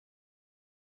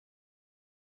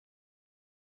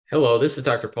Hello, this is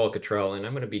Dr. Paul Cottrell, and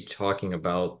I'm going to be talking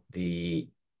about the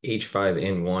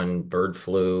H5N1 bird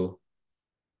flu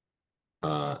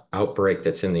outbreak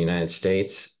that's in the United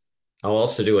States. I'll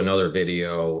also do another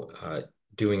video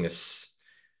doing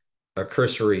a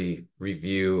cursory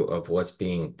review of what's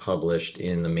being published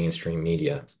in the mainstream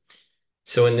media.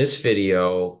 So in this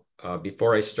video,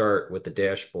 before I start with the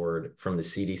dashboard from the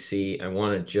CDC, I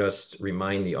want to just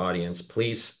remind the audience,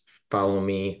 please follow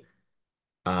me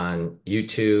on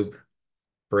YouTube,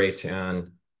 Brighteon,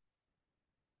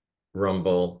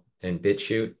 Rumble, and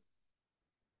Bitchute.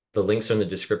 The links are in the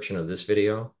description of this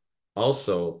video.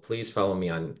 Also, please follow me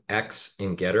on X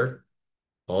and GETTR.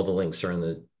 All the links are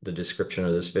in the description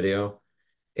of this video.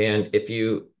 And if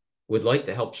you would like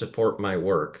to help support my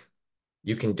work,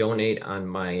 you can donate on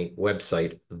my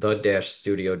website,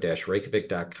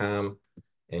 the-studio-reykjavik.com,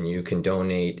 and you can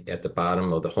donate at the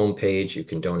bottom of the homepage. You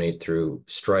can donate through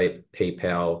Stripe,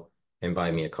 PayPal, and buy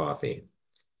me a coffee.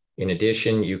 In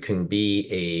addition, you can be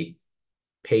a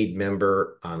paid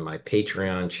member on my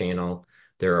Patreon channel.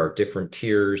 There are different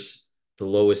tiers. The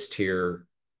lowest tier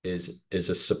is a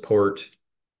support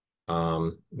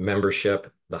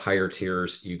membership. The higher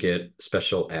tiers, you get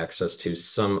special access to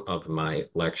some of my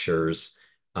lectures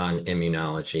on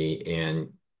immunology and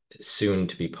soon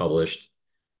to be published.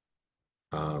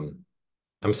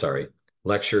 I'm sorry,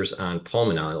 lectures on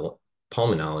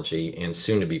pulmonology and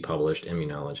soon to be published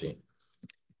immunology.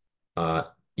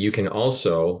 You can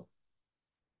also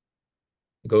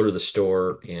go to the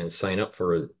store and sign up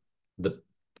for the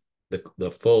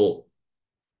the full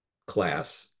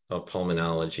class of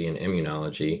pulmonology and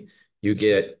immunology. You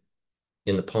get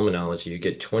in the pulmonology, you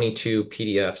get 22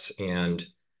 PDFs and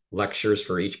lectures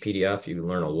for each PDF. You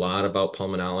learn a lot about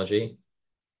pulmonology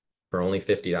for only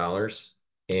 $50.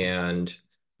 And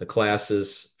the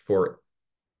classes for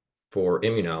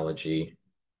immunology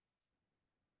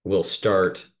will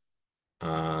start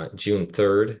June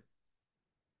 3rd.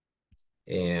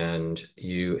 And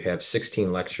you have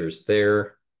 16 lectures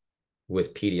there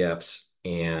with PDFs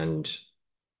and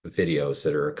videos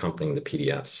that are accompanying the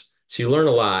PDFs. So you learn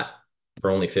a lot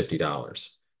for only $50.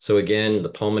 So again, the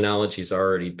pulmonology has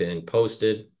already been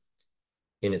posted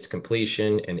in its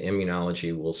completion, and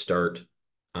immunology will start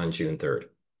on June 3rd.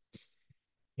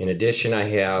 In addition, I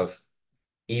have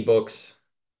ebooks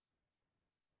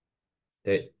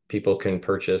that people can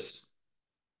purchase.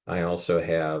 I also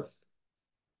have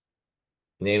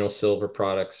nano silver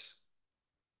products,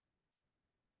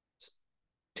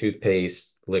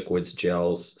 toothpaste, liquids,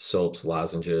 gels, soaps,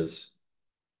 lozenges,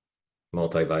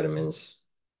 multivitamins,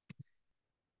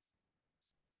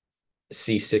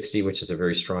 C60, which is a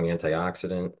very strong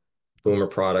antioxidant, boomer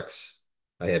products.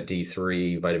 I have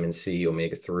D3, vitamin C,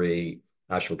 omega-3,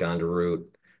 ashwagandha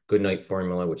root, good night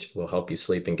formula, which will help you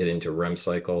sleep and get into a REM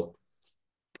cycle,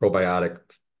 probiotic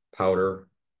powder,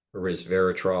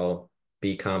 resveratrol,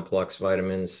 B complex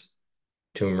vitamins,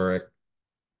 turmeric,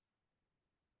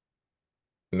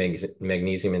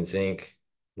 magnesium and zinc,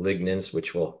 lignans,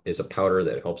 which is a powder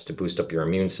that helps to boost up your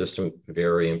immune system.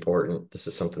 Very important. This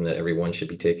is something that everyone should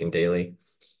be taking daily.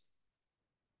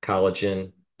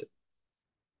 Collagen,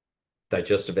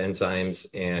 digestive enzymes,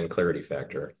 and clarity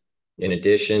factor. In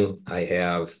addition, I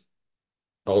have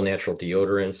all natural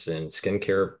deodorants and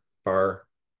skincare bar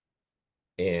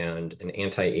and an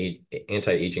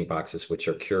anti-aging boxes, which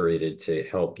are curated to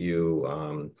help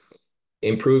you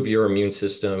improve your immune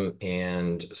system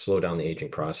and slow down the aging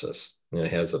process. And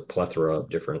it has a plethora of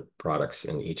different products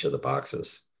in each of the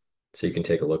boxes. So you can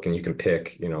take a look and you can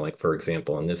pick, like for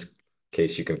example, in this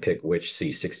case, you can pick which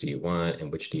C60 you want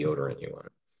and which deodorant you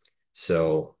want.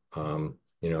 So,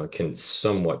 it can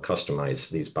somewhat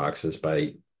customize these boxes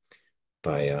by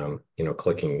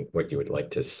clicking what you would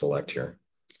like to select here.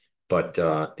 But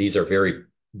these are very,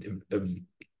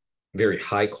 very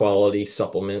high quality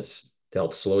supplements to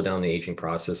help slow down the aging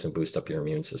process and boost up your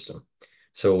immune system.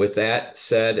 So with that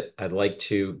said, I'd like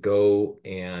to go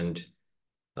and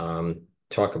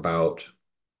talk about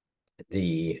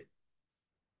the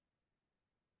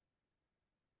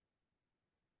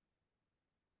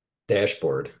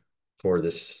dashboard for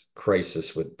this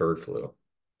crisis with bird flu.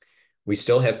 We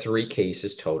still have 3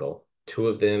 cases total. 2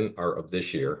 of them are of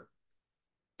this year.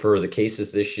 For the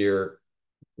cases this year,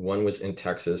 one was in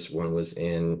Texas, one was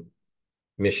in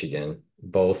Michigan.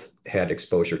 Both had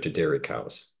exposure to dairy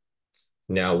cows.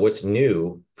 Now, what's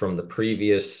new from the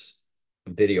previous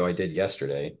video I did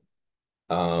yesterday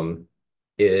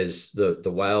is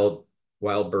the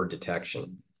wild bird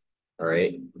detection. All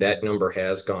right, that number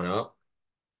has gone up.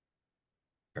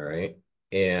 All right,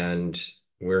 and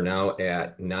we're now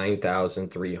at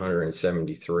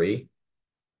 9,373.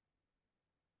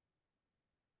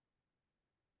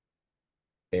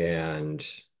 And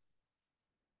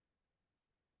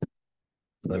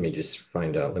let me just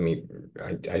find out.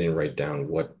 I didn't write down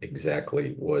what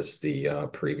exactly was the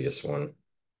previous one.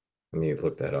 Let me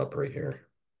look that up right here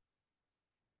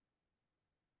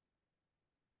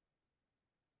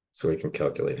so we can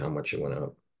calculate how much it went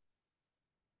up.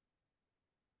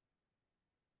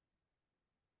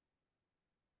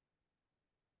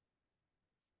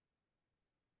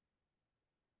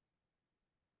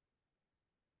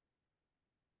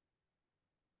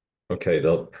 Okay,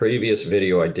 the previous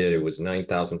video I did, it was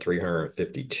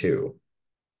 9,352.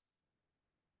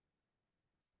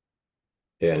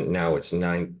 And now it's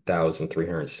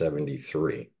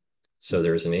 9,373. So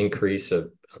there's an increase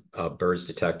of birds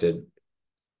detected,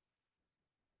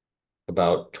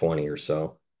 about 20 or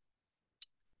so.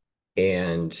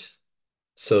 And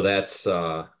so that's,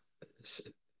 but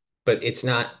it's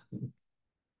not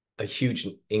a huge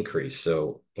increase.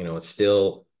 So, it's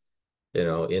still,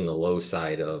 in the low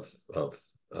side of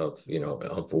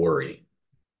worry.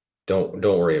 Don't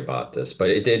worry about this, but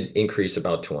it did increase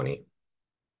about 20.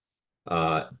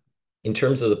 Uh, in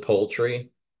terms of the poultry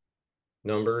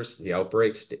numbers, the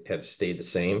outbreaks have stayed the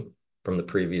same from the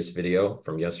previous video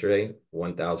from yesterday,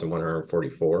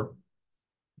 1,144.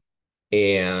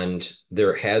 And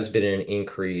there has been an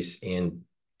increase in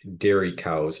dairy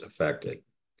cows affected.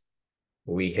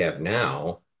 We have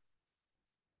now,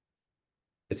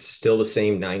 it's still the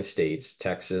same 9 states: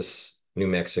 Texas, New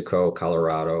Mexico,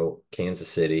 Colorado, Kansas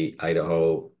City,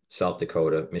 Idaho, South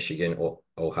Dakota, Michigan,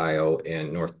 Ohio,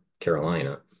 and North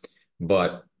Carolina.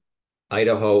 But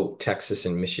Idaho, Texas,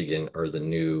 and Michigan are the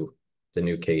new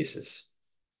cases.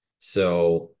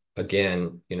 So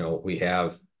again, we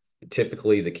have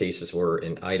typically the cases were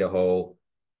in Idaho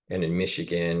and in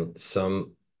Michigan.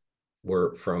 Some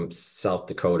were from South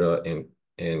Dakota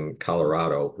and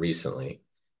Colorado recently,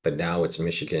 but now it's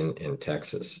Michigan and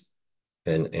Texas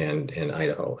and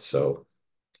Idaho. So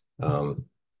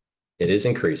it is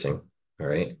increasing. All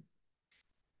right.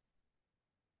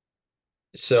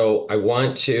 So I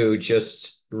want to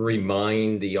just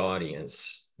remind the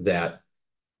audience that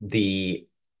the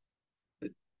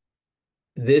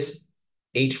this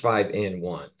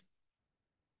H5N1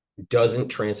 doesn't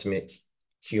transmit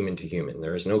human to human.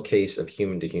 There is no case of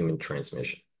human to human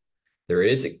transmission.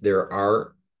 There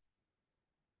are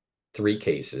 3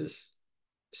 cases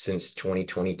since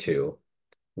 2022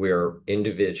 where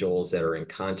individuals that are in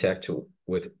contact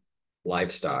with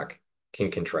livestock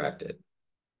can contract it.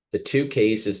 The 2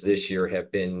 cases this year have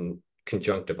been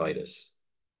conjunctivitis.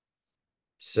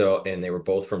 So, and they were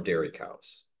both from dairy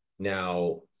cows.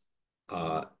 Now,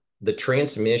 the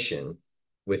transmission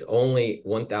with only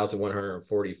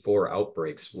 1,144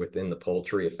 outbreaks within the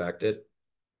poultry affected,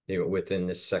 within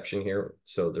this section here.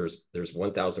 So there's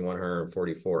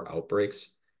 1,144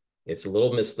 outbreaks. It's a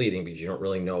little misleading because you don't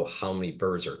really know how many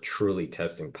birds are truly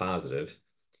testing positive,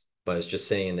 but it's just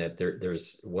saying that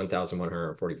there's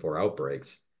 1,144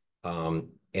 outbreaks,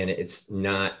 and it's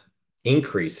not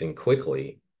increasing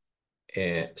quickly.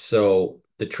 And so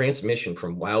the transmission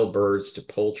from wild birds to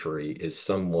poultry is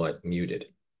somewhat muted.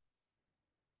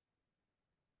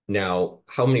 Now,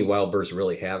 how many wild birds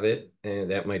really have it?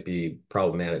 And that might be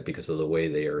problematic because of the way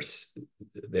they're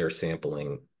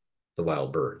sampling the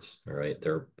wild birds. All right.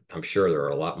 I'm sure there are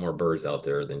a lot more birds out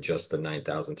there than just the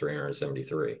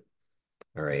 9,373.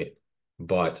 All right.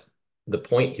 But the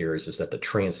point here is that the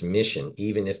transmission,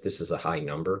 even if this is a high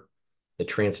number, the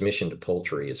transmission to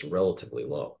poultry is relatively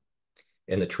low.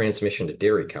 And the transmission to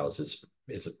dairy cows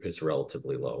is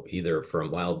relatively low, either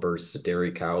from wild birds to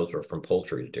dairy cows or from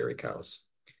poultry to dairy cows.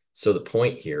 So the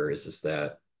point here is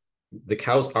that the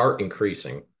cows are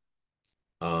increasing,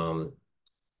 but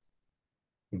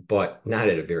not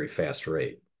at a very fast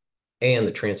rate. And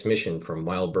the transmission from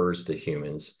wild birds to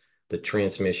humans, the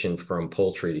transmission from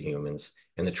poultry to humans,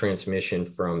 and the transmission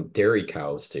from dairy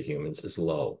cows to humans is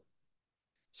low.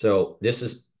 So this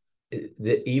is,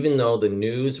 even though the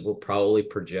news will probably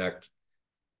project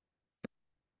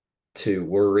to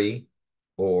worry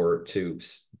or to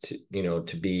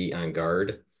be on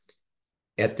guard,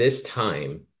 at this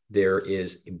time, there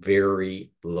is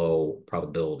very low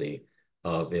probability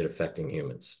of it affecting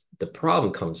humans. The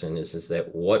problem comes in is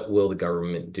that what will the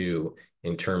government do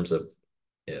in terms of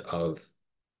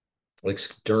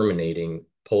exterminating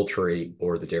poultry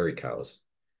or the dairy cows?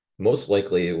 Most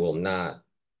likely it will not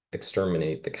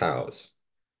exterminate the cows.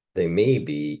 They may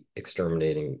be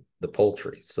exterminating the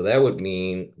poultry. So that would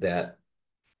mean that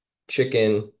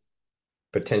chicken,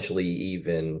 potentially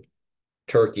even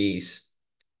turkeys,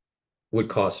 would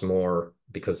cost more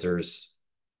because there's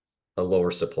a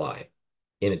lower supply.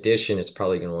 In addition, it's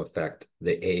probably going to affect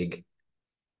the egg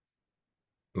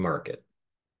market.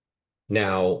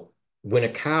 Now, when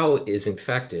a cow is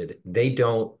infected, they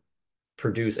don't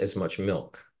produce as much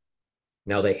milk.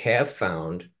 Now, they have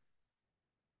found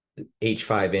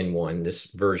H5N1, this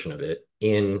version of it,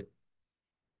 in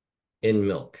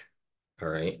milk. All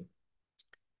right.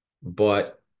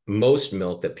 But most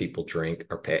milk that people drink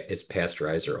is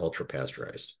pasteurized or ultra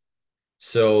pasteurized.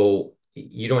 So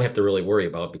you don't have to really worry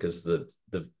about it because the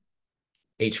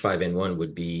H5N1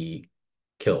 would be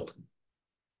killed.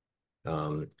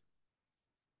 Um,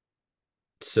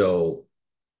 so,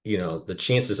 the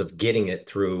chances of getting it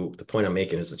through, the point I'm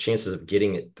making is the chances of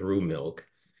getting it through milk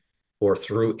or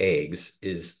through eggs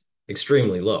is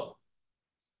extremely low.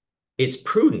 It's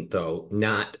prudent, though,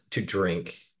 not to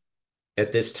drink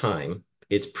at this time.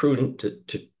 It's prudent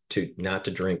to not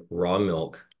to drink raw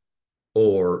milk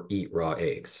or eat raw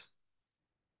eggs.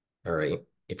 All right.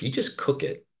 If you just cook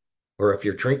it, or if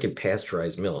you're drinking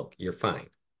pasteurized milk, you're fine.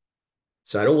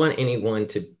 So I don't want anyone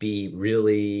to be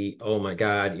really, oh my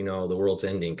God, the world's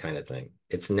ending kind of thing.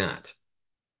 It's not.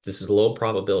 This is low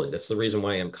probability. That's the reason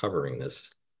why I'm covering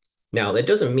this. Now, that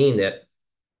doesn't mean that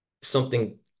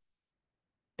something,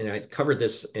 and I covered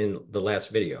this in the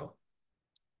last video,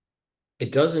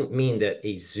 it doesn't mean that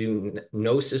a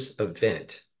zoonosis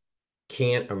event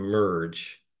can't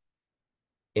emerge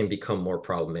and become more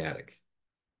problematic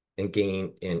and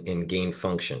gain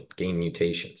function, gain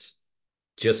mutations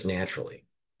just naturally.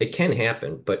 It can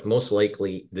happen, but most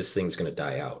likely this thing's going to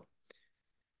die out.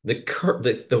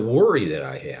 The worry that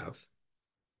I have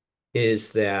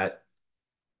is that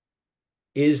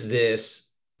is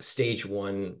this stage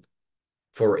one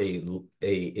for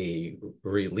a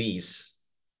release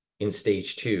in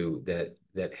stage two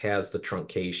that has the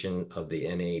truncation of the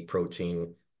NA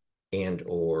protein and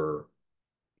or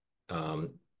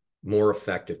more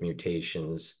effective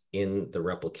mutations in the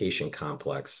replication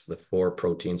complex, the four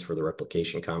proteins for the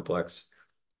replication complex,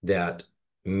 that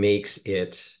makes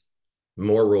it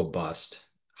more robust,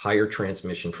 higher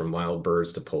transmission from wild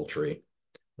birds to poultry,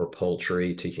 or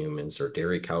poultry to humans, or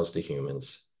dairy cows to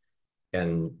humans.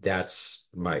 And that's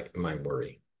my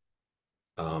worry.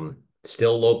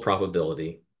 Still low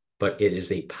probability, but it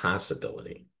is a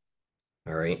possibility.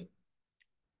 All right.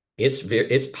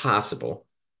 It's possible.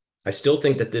 I still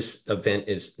think that this event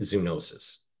is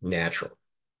zoonosis, natural,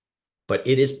 but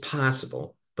it is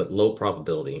possible, but low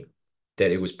probability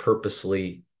that it was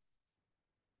purposely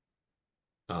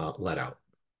let out.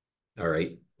 All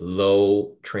right.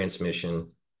 Low transmission,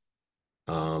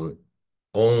 um,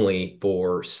 only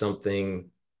for something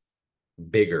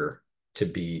bigger to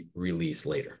be released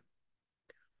later.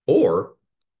 Or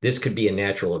this could be a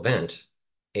natural event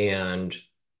and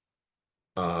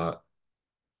uh,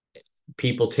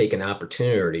 people take an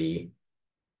opportunity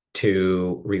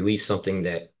to release something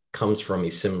that comes from a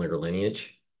similar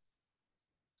lineage.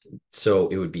 So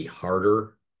it would be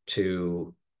harder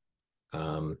to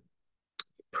um,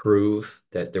 prove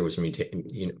that there was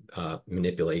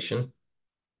manipulation.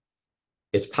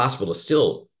 It's possible to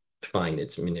still find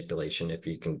its manipulation if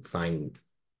you can find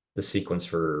the sequence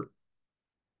for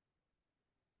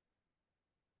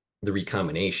the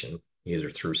recombination, either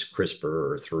through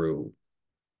CRISPR or through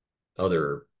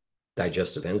other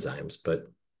digestive enzymes, but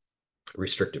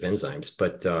restrictive enzymes.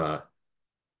 But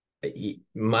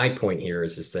my point here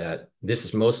is that this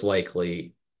is most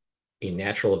likely a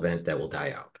natural event that will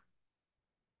die out.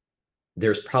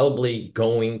 There's probably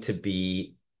going to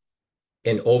be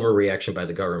an overreaction by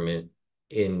the government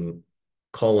in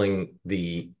calling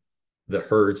the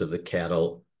herds of the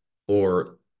cattle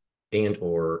or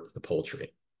the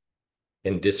poultry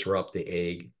and disrupt the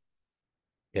egg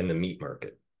and the meat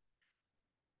market.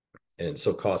 And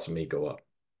so costs may go up.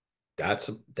 That's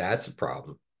a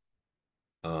problem.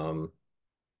 Um,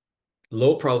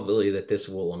 Low probability that this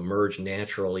will emerge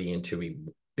naturally into a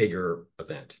bigger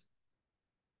event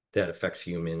that affects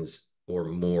humans or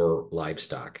more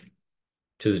livestock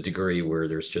to the degree where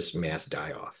there's just mass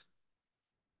die-off,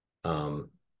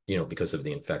 because of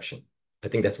the infection. I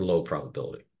think that's low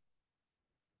probability.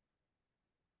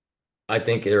 I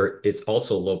think it's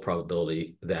also low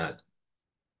probability that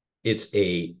it's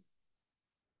a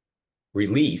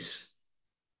release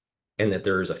and that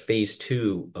there is a phase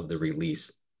two of the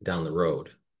release down the road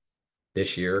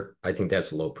this year. I think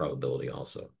that's low probability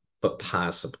also, but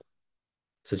possible.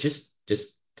 So just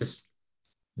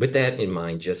with that in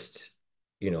mind,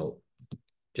 you know,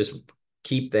 just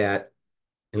keep that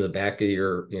in the back of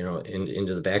your,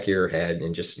 into the back of your head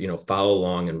and just, follow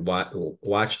along and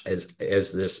watch as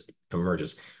this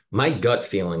emerges. My gut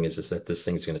feeling is that this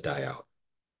thing's going to die out.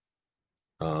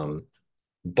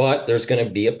 But there's going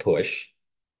to be a push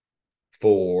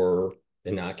for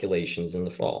inoculations in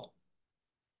the fall.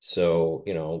 So,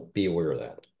 be aware of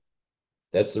that.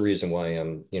 That's the reason why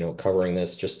I'm, covering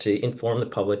this, just to inform the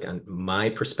public on my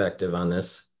perspective on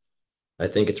this. I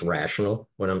think it's rational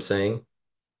what I'm saying.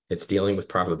 It's dealing with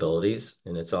probabilities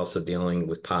and it's also dealing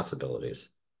with possibilities.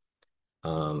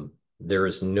 There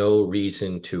is no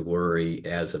reason to worry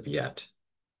as of yet.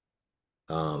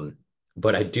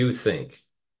 But I do think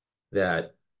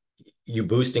that you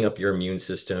boosting up your immune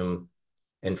system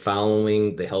and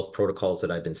following the health protocols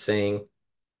that I've been saying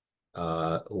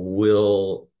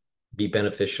will be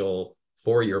beneficial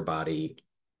for your body,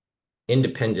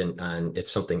 independent on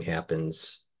if something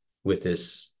happens with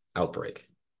this outbreak.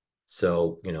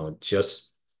 So,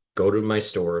 just go to my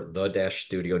store,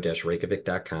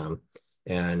 the-studio-reykjavik.com,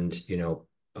 and,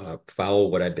 follow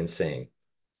what I've been saying.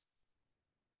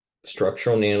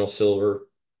 Structural nanosilver,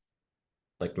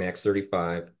 like Max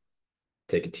 35,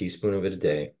 take a teaspoon of it a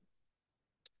day.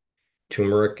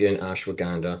 Turmeric and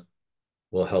ashwagandha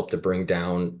will help to bring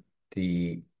down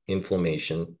the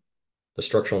inflammation. The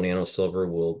structural nanosilver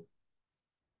will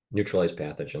neutralize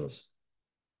pathogens.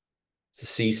 It's a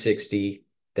C60.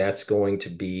 That's going to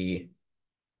be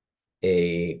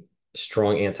a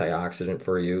strong antioxidant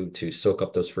for you to soak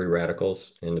up those free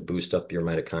radicals and to boost up your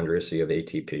mitochondria so you have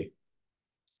ATP.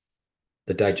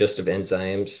 The digestive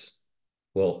enzymes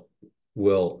will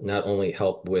will not only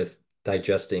help with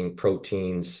digesting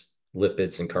proteins,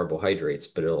 lipids, and carbohydrates,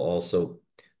 but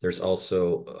there's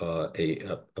also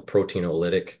a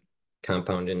proteinolytic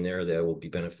compound in there that will be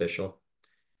beneficial,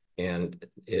 and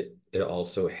it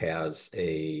also has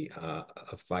a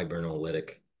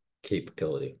fibrinolytic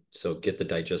capability. So get the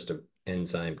digestive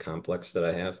enzyme complex that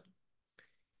I have.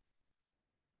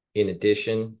 In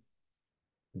addition,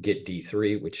 get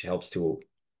D3, which helps to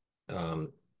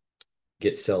um,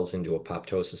 get cells into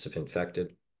apoptosis if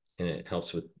infected, and it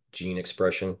helps with gene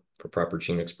expression for proper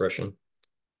gene expression.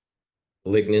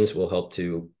 Lignans will help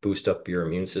to boost up your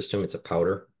immune system. It's a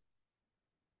powder.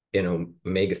 And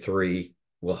omega-3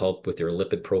 will help with your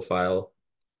lipid profile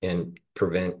and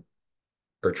prevent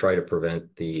or try to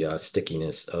prevent the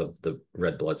stickiness of the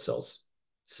red blood cells.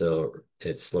 So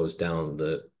it slows down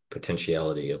the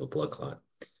potentiality of a blood clot.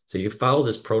 So you follow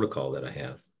this protocol that I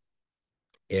have,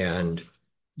 and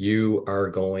you are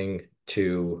going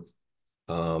to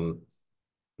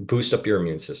boost up your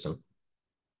immune system,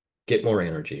 get more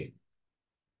energy,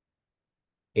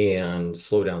 and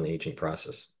slow down the aging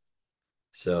process.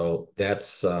 So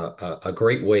that's a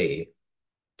great way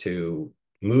to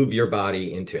move your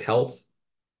body into health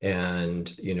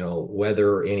and,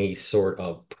 weather any sort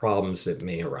of problems that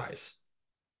may arise.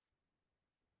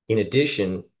 In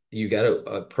addition, you got to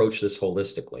approach this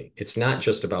holistically. It's not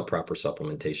just about proper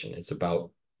supplementation. It's about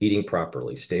eating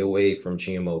properly. Stay away from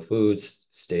GMO foods.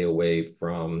 Stay away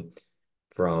from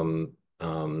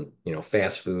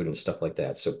fast food and stuff like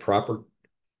that. So proper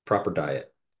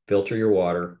diet. Filter your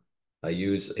water. I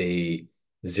use a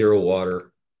zero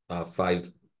water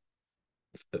five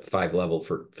level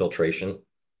for filtration.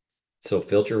 So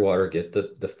filter your water, get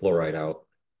the fluoride out,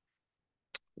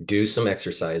 do some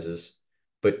exercises,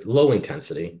 but low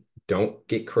intensity. Don't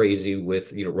get crazy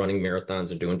with running marathons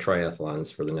and doing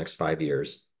triathlons for the next 5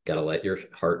 years. Got to let your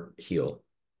heart heal.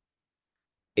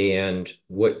 And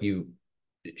what you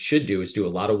should do is do a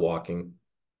lot of walking.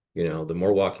 The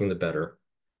more walking, the better.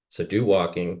 So do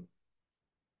walking.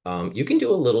 You can do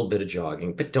a little bit of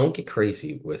jogging, but don't get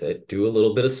crazy with it. Do a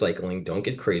little bit of cycling. Don't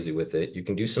get crazy with it. You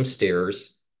can do some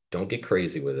stairs. Don't get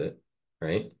crazy with it,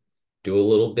 right? Do a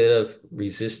little bit of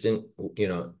resistant,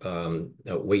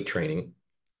 weight training.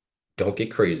 Don't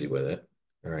get crazy with it,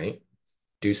 all right?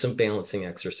 Do some balancing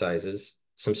exercises,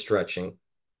 some stretching,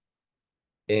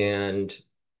 and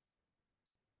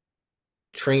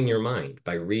train your mind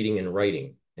by reading and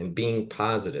writing and being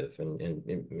positive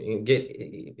and get,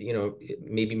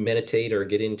 maybe meditate or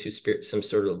get into some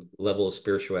sort of level of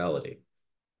spirituality,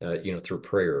 through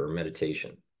prayer or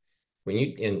meditation. When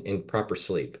you in proper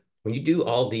sleep, when you do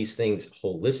all these things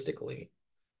holistically,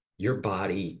 your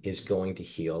body is going to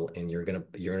heal and you're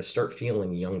gonna start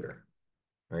feeling younger,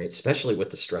 all right, especially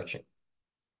with the stretching.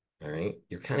 All right.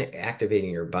 You're kind of activating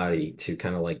your body to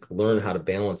kind of like learn how to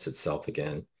balance itself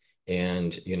again.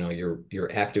 And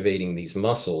you're activating these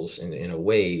muscles in a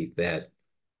way that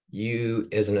you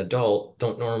as an adult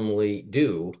don't normally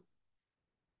do,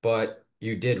 but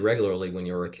you did regularly when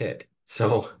you were a kid.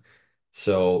 So,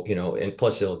 and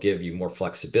plus it'll give you more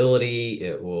flexibility.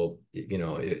 It will,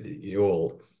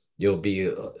 you'll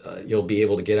be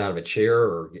able to get out of a chair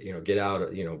or, get out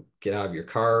of your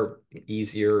car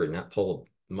easier and not pull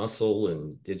a muscle.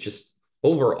 And it just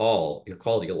overall, your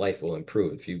quality of life will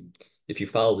improve if you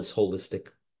follow this holistic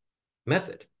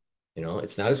method. You know,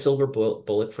 it's not a silver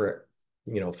bullet for,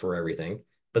 for everything.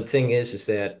 But the thing is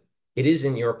that it is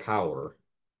in your power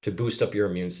to boost up your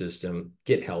immune system,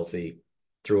 get healthy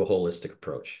through a holistic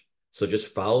approach. So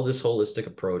just follow this holistic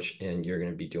approach and you're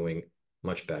going to be doing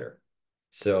much better.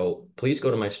 So please go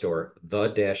to my store,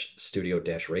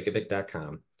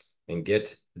 the-studio-reykjavik.com, and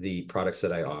get the products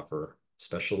that I offer,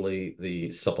 especially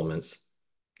the supplements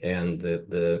and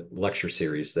the lecture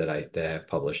series that I have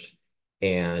published.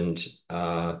 And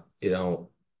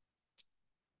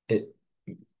it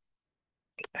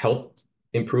help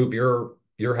improve your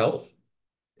health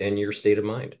and your state of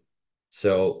mind.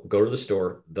 So go to the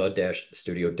store,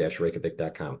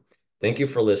 the-studio-reykjavik.com. Thank you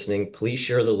for listening. Please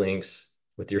share the links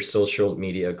with your social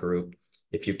media group.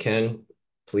 If you can,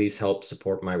 please help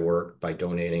support my work by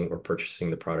donating or purchasing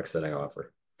the products that I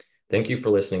offer. Thank you for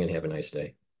listening and have a nice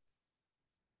day.